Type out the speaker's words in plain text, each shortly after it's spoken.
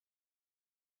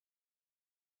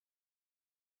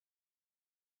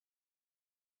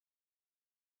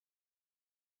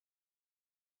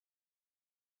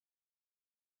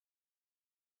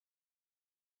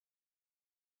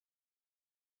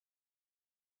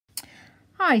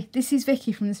Hi, this is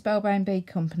Vicky from the Spellbound Bead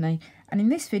Company, and in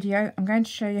this video I'm going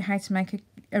to show you how to make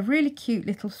a really cute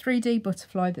little 3D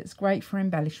butterfly that's great for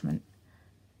embellishment.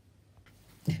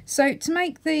 So to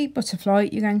make the butterfly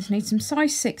you're going to need some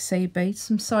size 6 seed beads,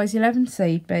 some size 11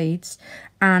 seed beads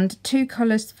and 2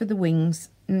 colours for the wings.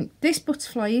 And this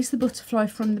butterfly is the butterfly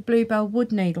from the Bluebell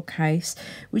wood needle case,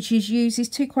 which uses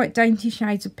 2 quite dainty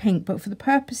shades of pink, but for the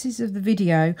purposes of the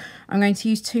video I'm going to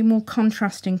use 2 more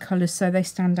contrasting colours so they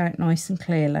stand out nice and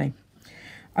clearly.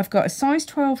 I've got a size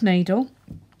 12 needle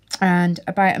and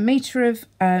about 1 metre of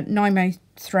Nymo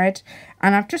thread,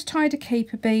 and I've just tied a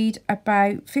keeper bead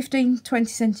about 15-20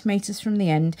 centimetres from the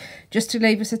end, just to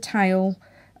leave us a tail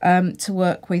to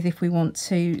work with if we want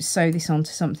to sew this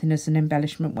onto something as an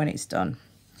embellishment when it's done.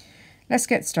 Let's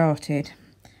get started.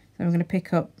 So I'm going to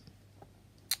pick up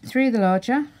 3 of the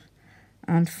larger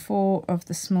and 4 of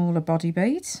the smaller body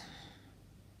beads.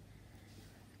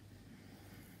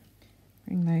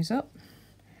 Bring those up,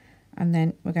 and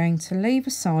then we're going to leave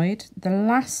aside the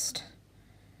last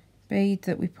bead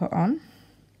that we put on,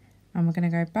 and we're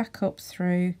going to go back up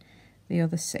through the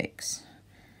other 6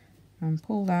 and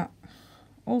pull that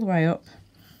all the way up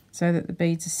so that the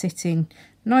beads are sitting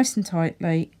nice and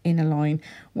tightly in a line.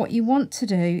 What you want to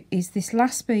do is this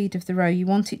last bead of the row, you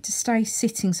want it to stay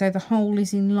sitting so the hole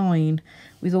is in line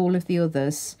with all of the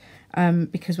others,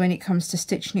 because when it comes to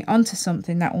stitching it onto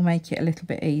something that will make it a little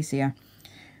bit easier.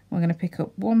 We're going to pick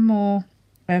up 1 more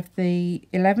of the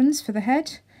 11s for the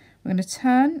head. We're going to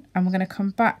turn and we're going to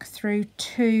come back through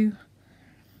 2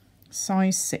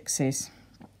 size 6s,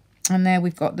 and there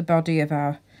we've got the body of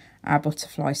our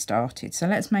butterfly started. So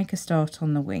let's make a start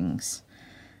on the wings.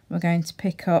 We're going to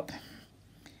pick up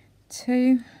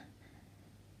 2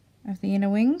 of the inner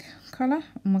wing colour,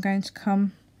 and we're going to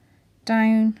come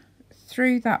down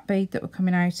through that bead that we're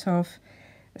coming out of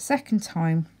a second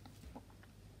time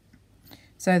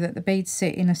so that the beads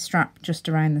sit in a strap just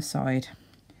around the side.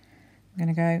 I'm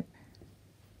going to go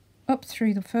up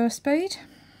through the first bead.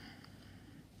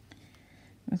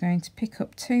 We're going to pick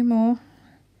up 2 more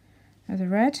of the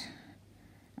red,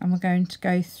 and we're going to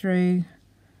go through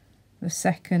the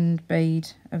second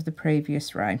bead of the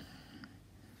previous row.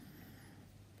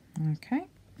 Okay,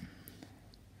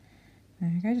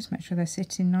 there we go, just make sure they're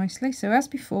sitting nicely. So as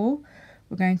before,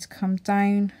 we're going to come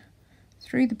down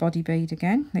through the body bead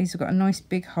again. These have got a nice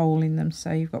big hole in them,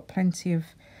 so you've got plenty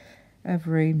of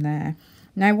room there.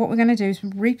 Now what we're going to do is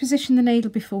reposition the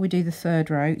needle before we do the third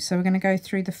row. So we're going to go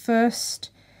through the first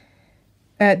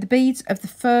the beads of the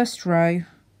first row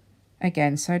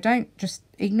again, so don't just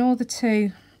ignore the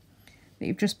 2 that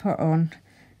you've just put on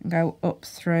and go up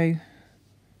through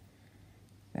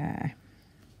there.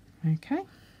 Okay,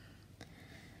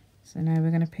 so now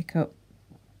we're going to pick up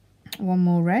 1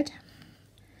 more red.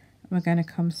 We're going to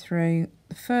come through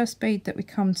the first bead that we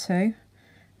come to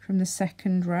from the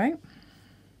second row.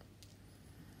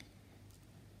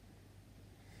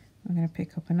 We're going to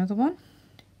pick up another one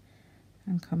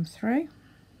and come through.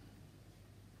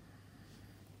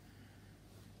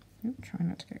 Try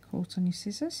not to get caught on your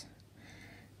scissors.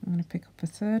 I'm going to pick up a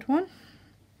third one,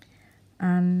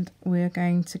 and we're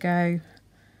going to go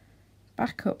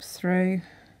back up through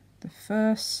the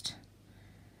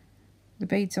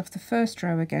beads off the first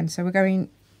row again. So we're going,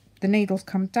 the needles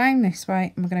come down this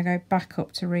way, and we're going to go back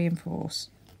up to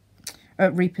reposition,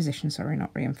 sorry, not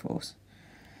reinforce.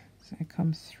 So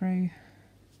come through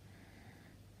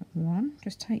 1,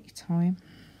 just take your time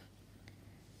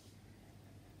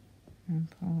and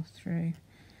pull through.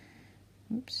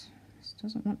 Oops, this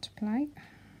doesn't want to play.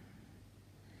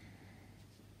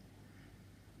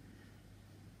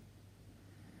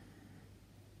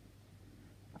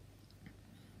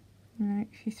 Right,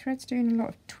 if your thread's doing a lot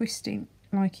of twisting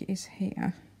like it is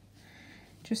here,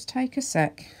 just take a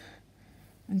sec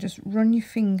and just run your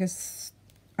fingers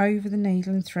over the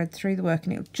needle and thread through the work,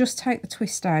 and it'll just take the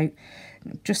twist out and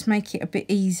it'll just make it a bit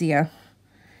easier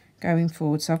going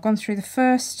forward. So I've gone through the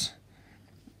first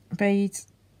bead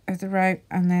of the row,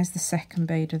 and there's the second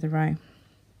bead of the row,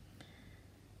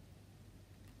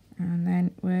 and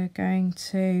then we're going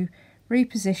to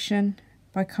reposition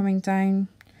by coming down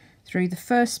through the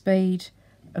first bead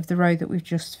of the row that we've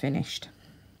just finished.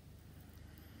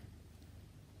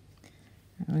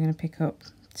 And we're going to pick up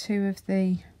 2 of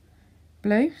the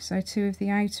blue, so 2 of the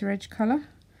outer edge colour,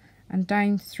 and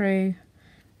down through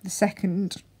the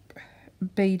second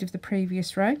bead of the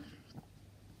previous row,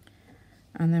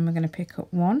 and then we're going to pick up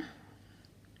 1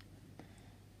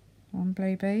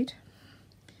 blue bead,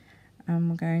 and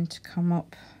we're going to come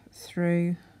up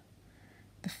through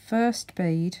the first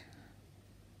bead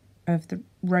of the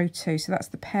row 2, so that's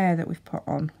the pair that we've put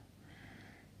on,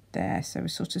 there. So we're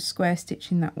sort of square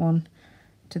stitching that one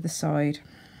to the side.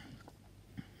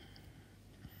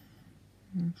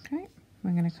 Okay,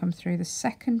 we're going to come through the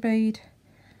second bead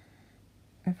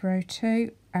of row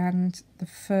 2 and the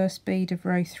first bead of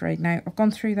row 3. Now I've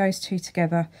gone through those two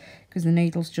together because the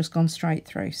needle's just gone straight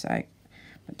through, so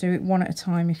but do it one at a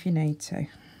time if you need to.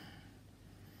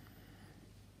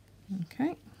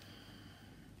 Okay,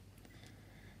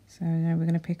 so now we're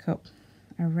going to pick up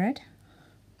a red.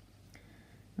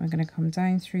 We're going to come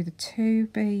down through the two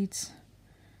beads,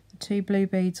 the two blue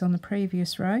beads on the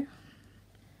previous row.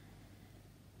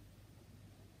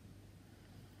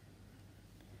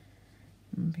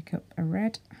 And pick up a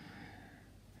red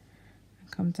and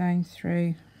come down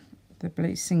through the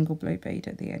blue, single blue bead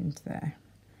at the end there.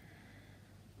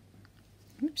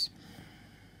 Oops.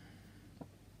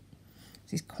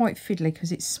 This is quite fiddly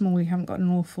because it's small, you haven't got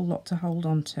an awful lot to hold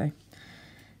on to.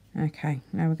 Okay,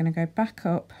 now we're going to go back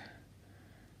up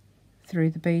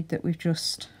through the bead that we've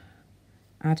just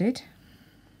added.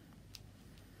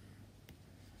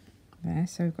 There,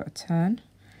 so we've got a turn.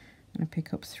 I'm going to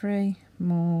pick up 3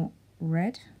 more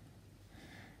red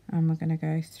and we're going to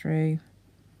go through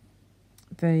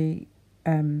the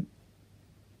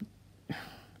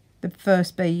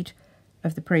first bead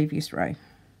of the previous row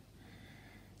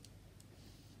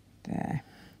there,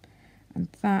 and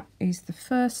that is the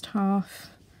first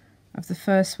half of the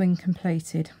first wing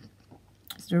completed.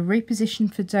 So a reposition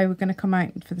for today, we're going to come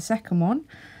out for the second one.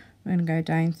 We're going to go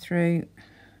down through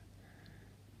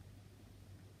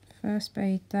the first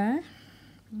bead there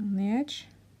on the edge,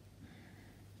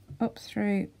 up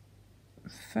through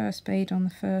first bead on the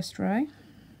first row,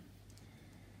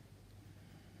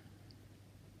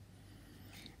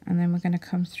 and then we're going to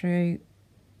come through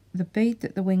the bead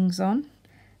that the wing's on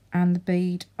and the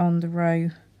bead on the row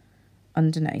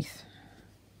underneath,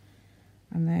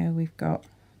 and there we've got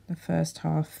the first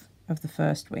half of the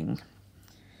first wing.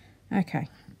 Okay,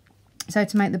 so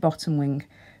to make the bottom wing,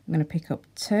 I'm going to pick up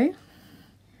 2,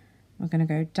 we're going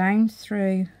to go down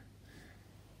through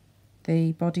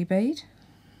the body bead,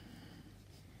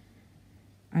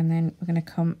 and then we're going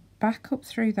to come back up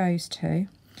through those 2,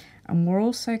 and we're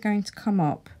also going to come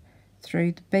up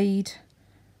through the bead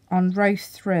on row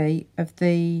 3 of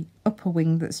the upper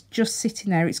wing that's just sitting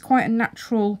there. It's quite a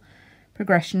natural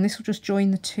progression. This will just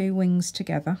join the 2 wings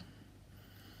together.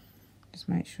 Just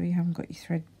make sure you haven't got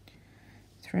your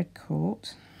thread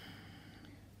caught.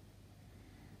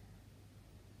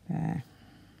 There.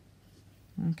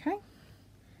 Okay.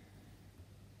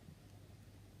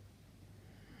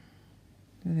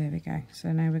 So there we go.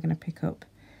 So now we're going to pick up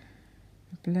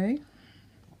the blue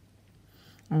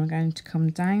and we're going to come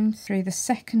down through the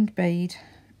second bead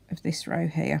of this row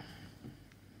here.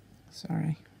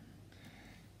 Sorry.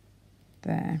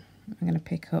 There. I'm going to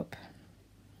pick up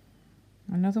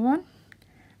another one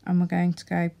and we're going to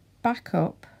go back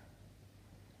up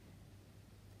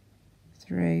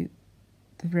through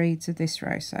the reeds of this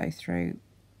row, so through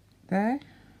there,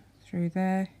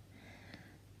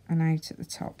 and out at the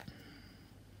top.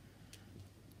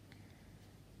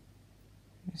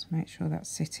 Just make sure that's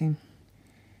sitting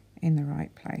in the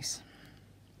right place.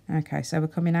 Okay, so we're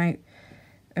coming out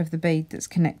of the bead that's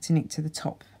connecting it to the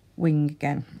top wing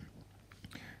again.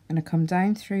 I'm going to come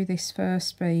down through this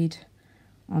first bead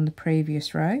on the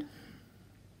previous row.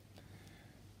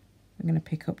 I'm going to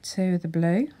pick up 2 of the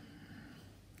blue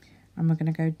and we're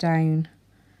going to go down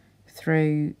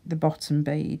through the bottom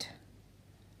bead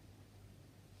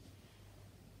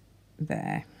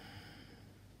there.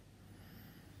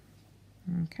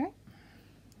 Okay,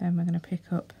 then we're going to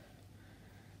pick up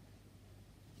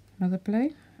another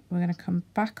blue. We're going to come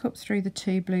back up through the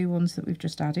 2 blue ones that we've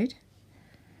just added.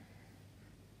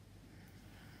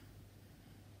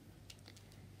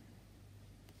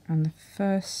 And the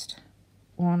first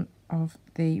one of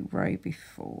the row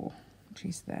before, which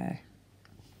is there.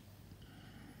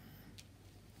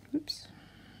 Oops.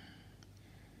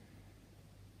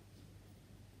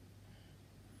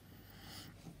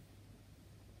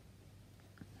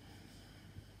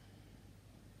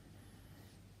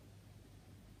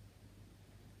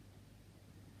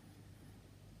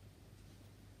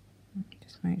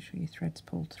 Just make sure your thread's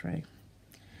pulled through.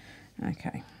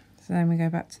 Okay, so then we go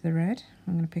back to the red.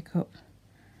 I'm going to pick up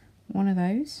one of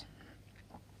those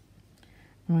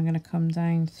and we're going to come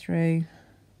down through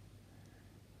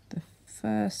the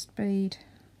first bead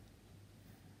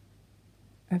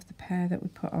of the pair that we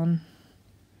put on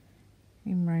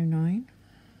in row 9.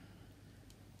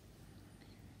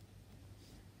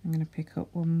 I'm going to pick up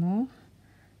one more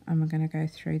and we're going to go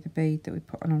through the bead that we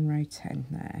put on row 10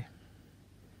 there.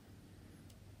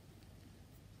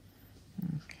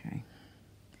 Okay,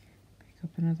 pick up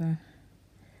another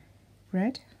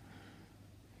red.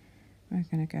 We're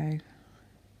going to go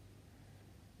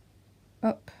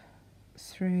up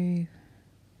through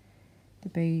the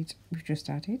bead we've just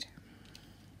added.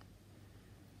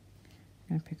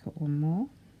 I'm going to pick up one more,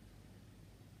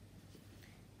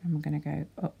 and we're going to go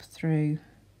up through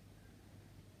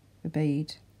the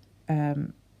bead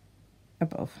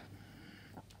above.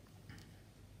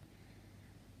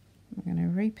 We're going to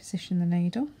reposition the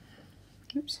needle.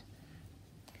 Oops.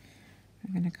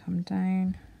 I'm going to come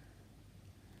down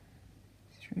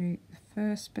through the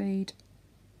first bead,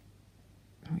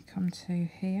 and we come to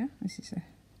here. This is a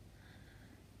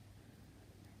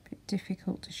bit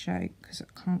difficult to show because I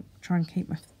can't try and keep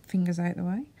my fingers out of the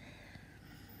way.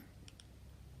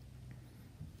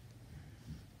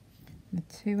 The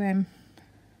 2M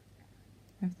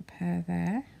of the pair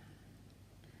there.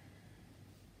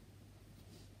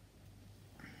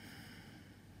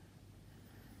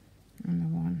 And the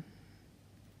one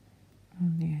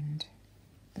on the end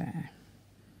there.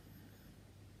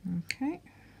 Okay.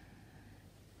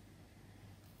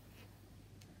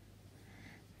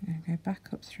 I'm going to go back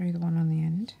up through the one on the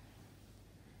end.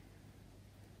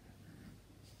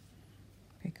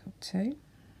 Pick up two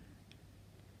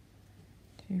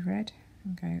red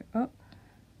and go up.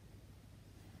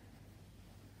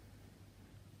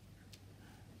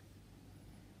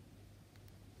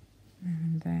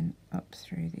 And then up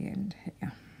through the end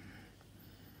here.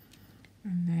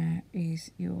 And there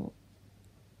is your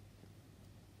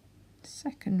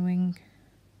second wing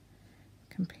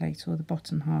complete, or the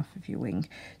bottom half of your wing.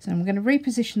 So I'm going to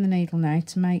reposition the needle now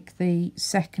to make the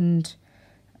second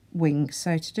wing.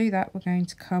 So to do that, we're going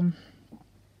to come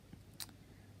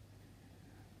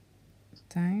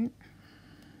down,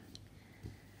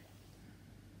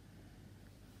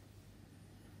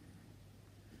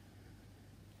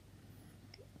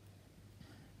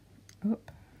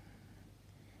 up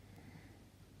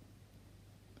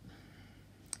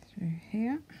through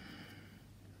here,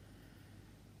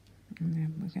 and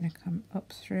then we're going to come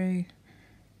up through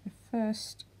the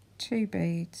first two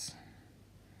beads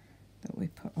that we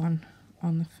put on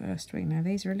the first wing. Now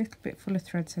these are a little bit full of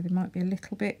thread, so they might be a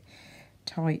little bit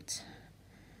tight,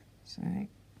 so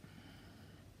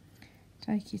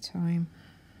take your time.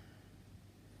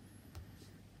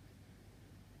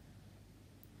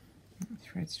 The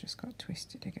thread's just got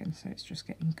twisted again, so it's just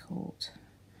getting caught.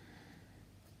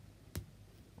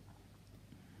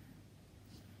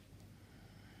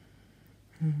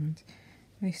 And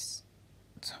this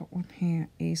top one here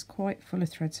is quite full of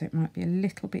thread, so it might be a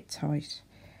little bit tight.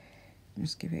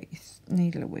 Just give it your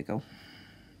needle a wiggle.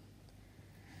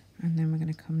 And then we're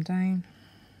going to come down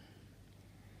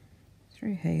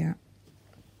through here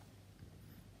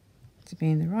to be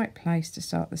in the right place to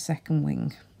start the second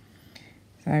wing.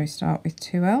 So start with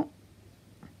 2L,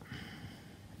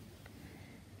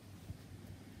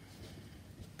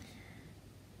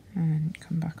 and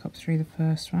come back up through the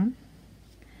first one,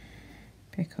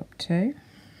 pick up 2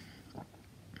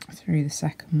 through the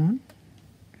second one,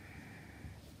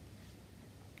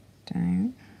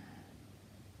 down,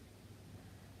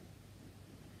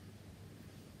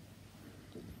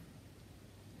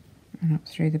 and up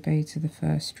through the beads of the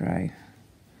first row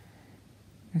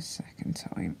a second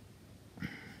time.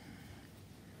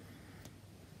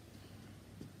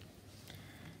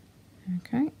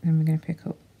 Okay, then we're going to pick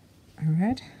up a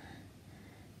red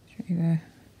through the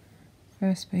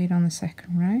first bead on the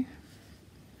second row,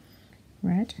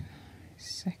 red,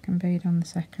 second bead on the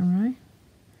second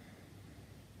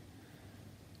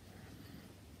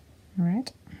row,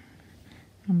 red,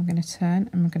 and we're going to turn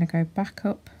and we're going to go back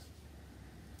up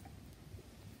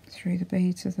through the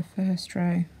beads of the first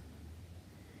row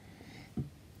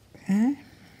there,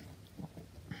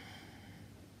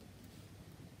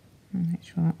 and make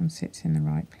sure that one sits in the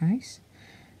right place,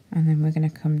 and then we're going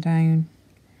to come down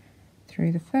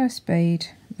through the first bead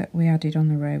that we added on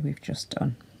the row we've just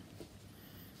done.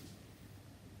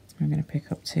 I'm going to pick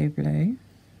up 2 blue,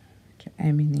 which are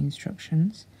M in the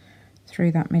instructions,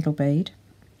 through that middle bead,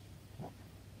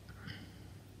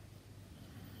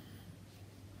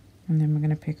 and then we're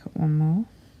going to pick up one more,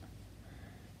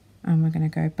 and we're going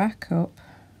to go back up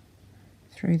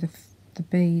through the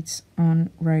beads on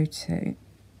row 2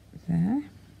 there,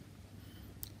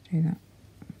 do that,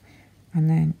 and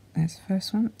then there's the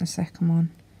first one, the second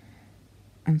one,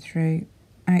 and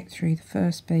out through the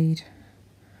first bead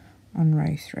on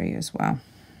row 3 as well.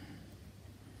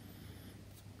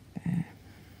 There.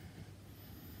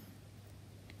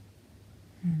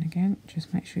 And again,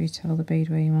 just make sure you tell the bead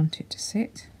where you want it to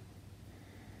sit.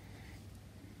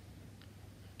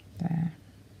 There.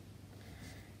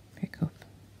 Pick up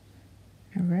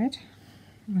a red,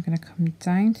 going to come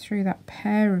down through that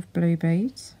pair of blue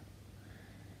beads.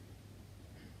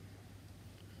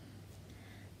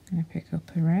 I'm going to pick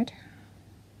up a red,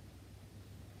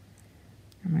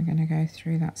 and we're going to go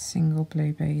through that single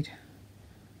blue bead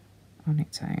on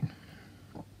its own.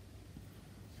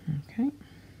 Okay,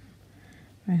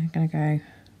 we're going to go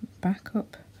back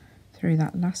up through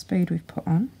that last bead we've put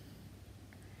on,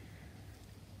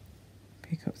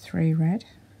 pick up 3 red,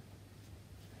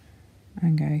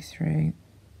 and go through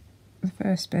the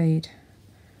first bead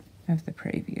of the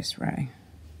previous row.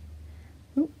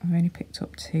 Oh, I've only picked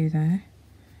up 2 there.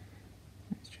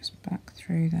 Let's just back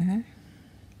through there.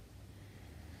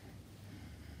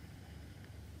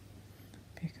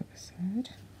 Pick up a 3rd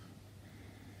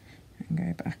and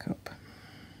go back up.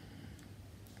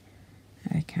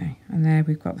 Okay, and there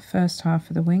we've got the first half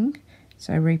of the wing.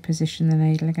 So reposition the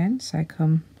needle again. So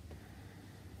come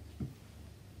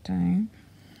down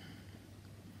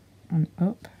and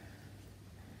up.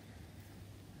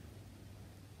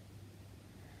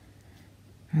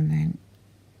 And then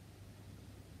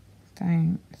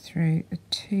down through the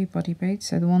 2 body beads,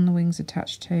 so the one the wing's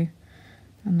attached to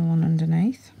and the one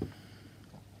underneath.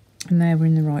 And there we're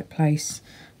in the right place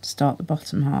to start the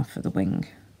bottom half of the wing.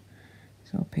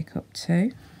 So I'll pick up 2,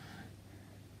 and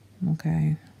we'll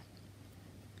go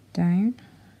down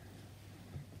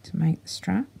to make the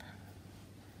strap.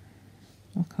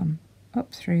 We'll come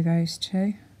up through those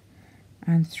 2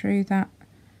 and through that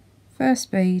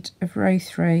first bead of row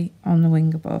 3 on the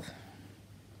wing above.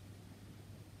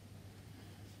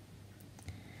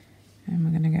 And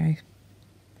we're going to go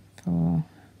for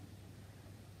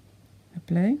a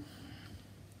blue.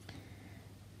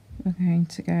 We're going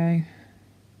to go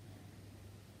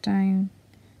down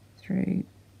through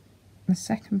the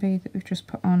second bead that we've just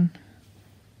put on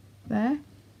there.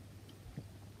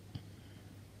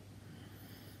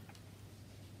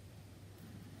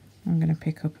 I'm going to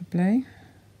pick up a blue,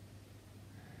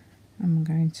 and we're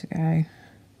going to go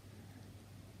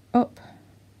up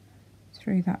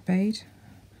through that bead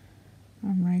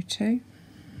on row 2.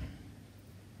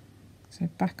 So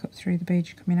back up through the bead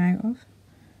you're coming out of.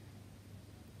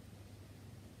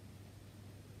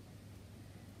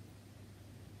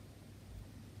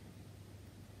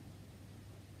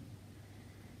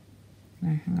 No,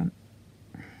 hang on.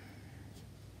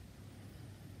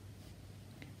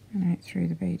 And out through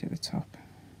the bead at the top.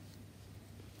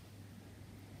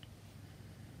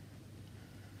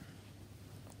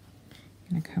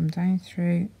 I'm going to come down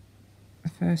through the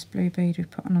first blue bead we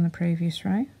put on the previous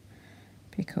row,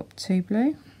 pick up 2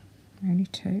 blue, only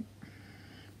 2,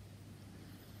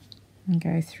 and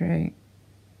go through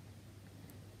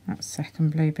that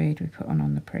second blue bead we put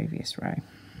on the previous row.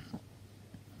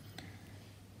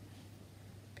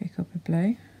 Pick up a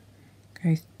blue,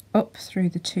 go up through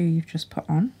the 2 you've just put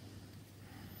on,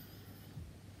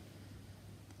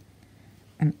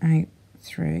 and out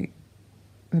through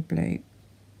the blue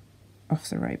off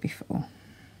the row before.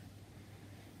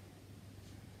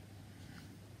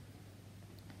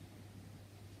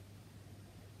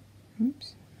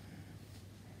 Oops.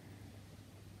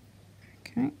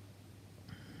 Okay.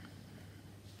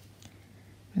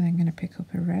 We're then going to pick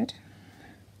up a red.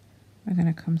 We're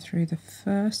going to come through the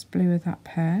first blue of that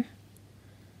pair,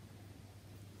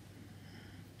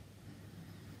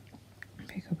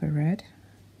 pick up a red,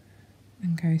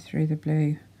 and go through the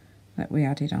blue that we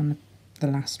added on the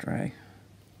last row.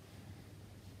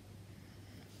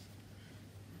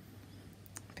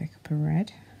 Pick up a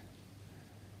red,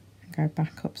 and go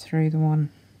back up through the one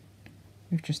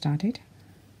we've just added.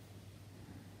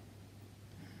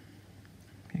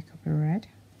 Pick up a red,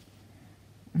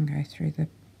 and go through the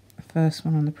first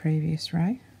one on the previous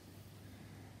row.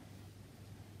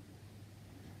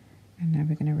 And now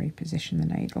we're going to reposition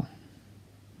the needle.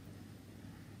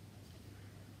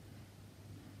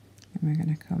 And we're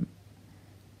going to come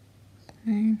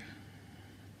down.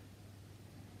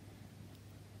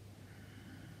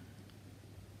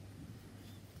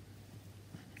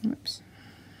 Whoops.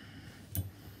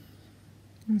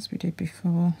 As we did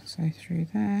before, so through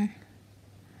there.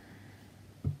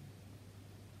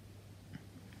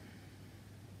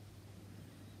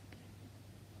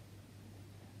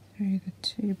 Through the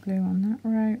 2 blue on that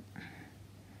row.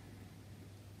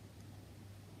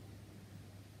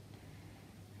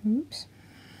 Oops.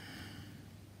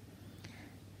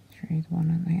 Through the one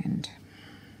at the end.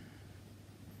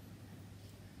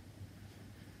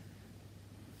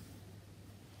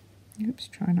 Oops,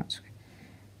 try not to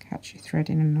catch your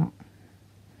thread in a knot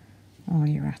while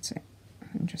you're at it.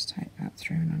 And just take that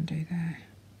through and undo there.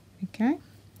 Okay,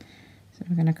 so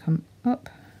we're going to come up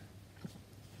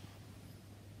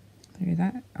through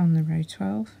that on the row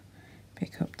 12,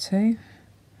 pick up 2,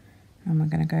 and we're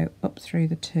going to go up through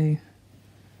the 2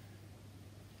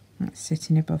 that's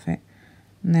sitting above it,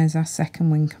 and there's our second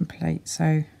wing complete.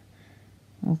 So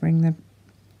we'll bring the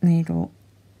needle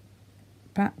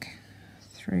back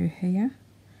through here,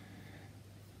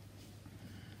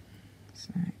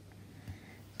 so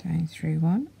down through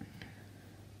 1,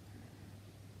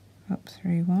 up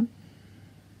through 1.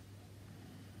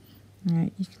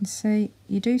 Now you can see,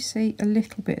 you do see a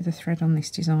little bit of the thread on this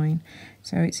design,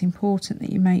 so it's important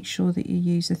that you make sure that you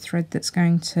use a thread that's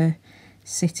going to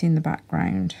sit in the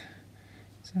background.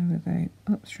 So we'll go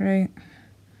up through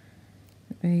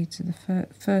the beads of the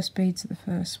first beads of the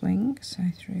first wing, so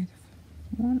through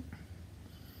the 1,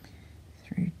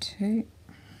 through 2,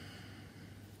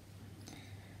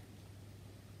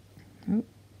 oh,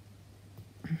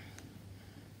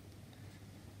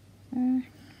 there.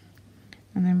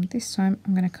 And then this time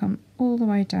I'm going to come all the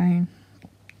way down,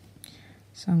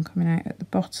 so I'm coming out at the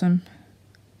bottom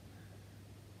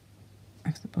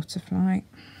of the butterfly.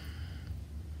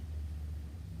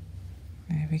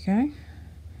 There we go,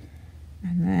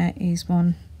 and there is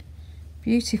one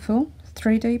beautiful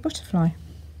 3D butterfly.